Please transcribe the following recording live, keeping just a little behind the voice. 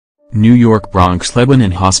New York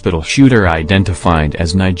Bronx-Lebanon Hospital shooter identified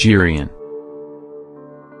as Nigerian.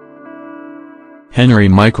 Henry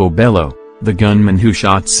Michael Bello, the gunman who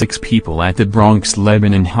shot 6 people at the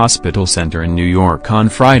Bronx-Lebanon Hospital Centre in New York on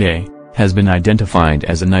Friday, has been identified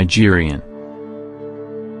as a Nigerian.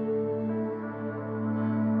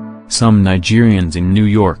 Some Nigerians in New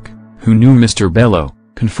York, who knew Mr. Bello,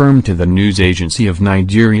 confirmed to the news agency of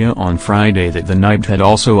Nigeria on Friday that the NYPD had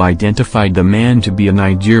also identified the man to be a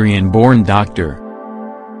Nigerian-born doctor.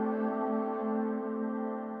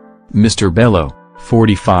 Mr. Bello,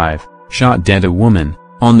 45, shot dead a woman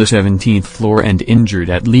on the 17th floor and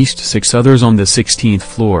injured at least 6 others on the 16th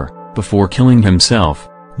floor, before killing himself,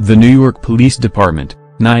 the New York Police Department,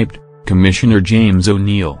 NYPD, Commissioner James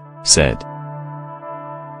O'Neill, said.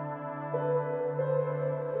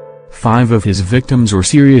 5 of his victims were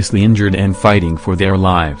seriously injured and fighting for their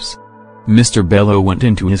lives. Mr. Bello went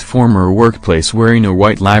into his former workplace wearing a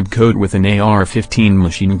white lab coat with an AR-15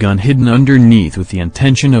 machine gun hidden underneath with the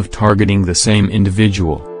intention of targeting the same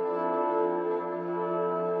individual.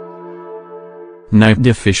 NYPD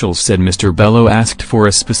officials said Mr. Bello asked for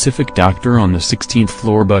a specific doctor on the 16th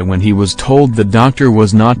floor, but when he was told the doctor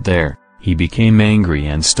was not there, he became angry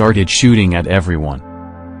and started shooting at everyone.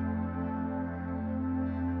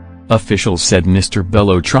 Officials said Mr.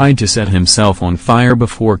 Bello tried to set himself on fire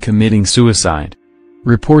before committing suicide.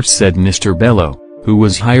 Reports said Mr. Bello, who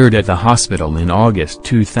was hired at the hospital in August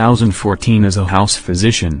 2014 as a house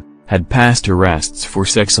physician, had passed arrests for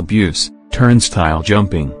sex abuse, turnstile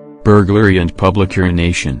jumping, burglary and public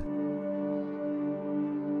urination.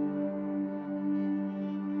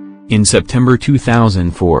 In September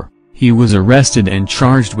 2004, he was arrested and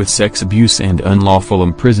charged with sex abuse and unlawful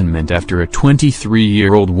imprisonment after a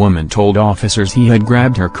 23-year-old woman told officers he had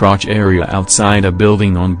grabbed her crotch area outside a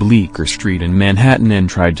building on Bleecker Street in Manhattan and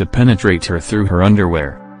tried to penetrate her through her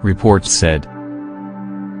underwear, reports said.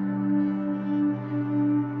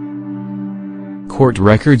 Court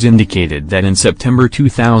records indicated that in September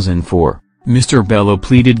 2004, Mr. Bello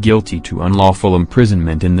pleaded guilty to unlawful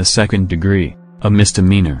imprisonment in the second degree, a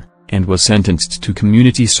misdemeanor, and was sentenced to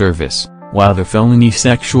community service, while the felony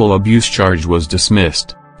sexual abuse charge was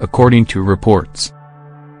dismissed, according to reports.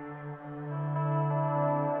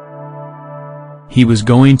 He was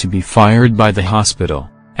going to be fired by the hospital,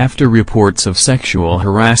 after reports of sexual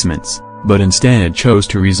harassments, but instead chose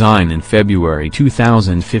to resign in February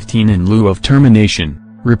 2015 in lieu of termination,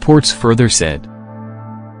 reports further said.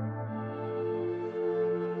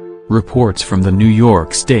 Reports from the New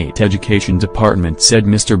York State Education Department said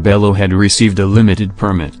Mr. Bello had received a limited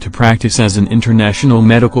permit to practice as an international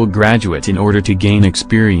medical graduate in order to gain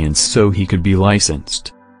experience so he could be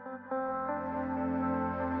licensed.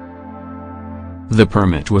 The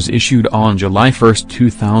permit was issued on July 1,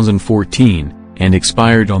 2014, and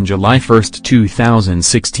expired on July 1,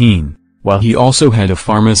 2016, while he also had a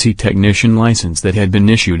pharmacy technician license that had been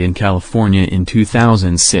issued in California in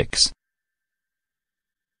 2006.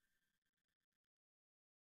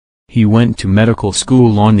 He went to medical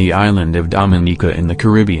school on the island of Dominica in the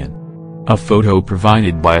Caribbean. A photo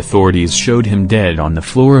provided by authorities showed him dead on the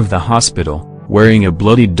floor of the hospital, wearing a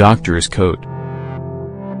bloodied doctor's coat.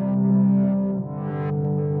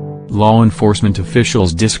 Law enforcement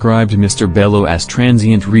officials described Mr. Bello as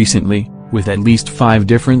transient recently, with at least 5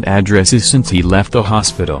 different addresses since he left the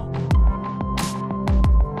hospital.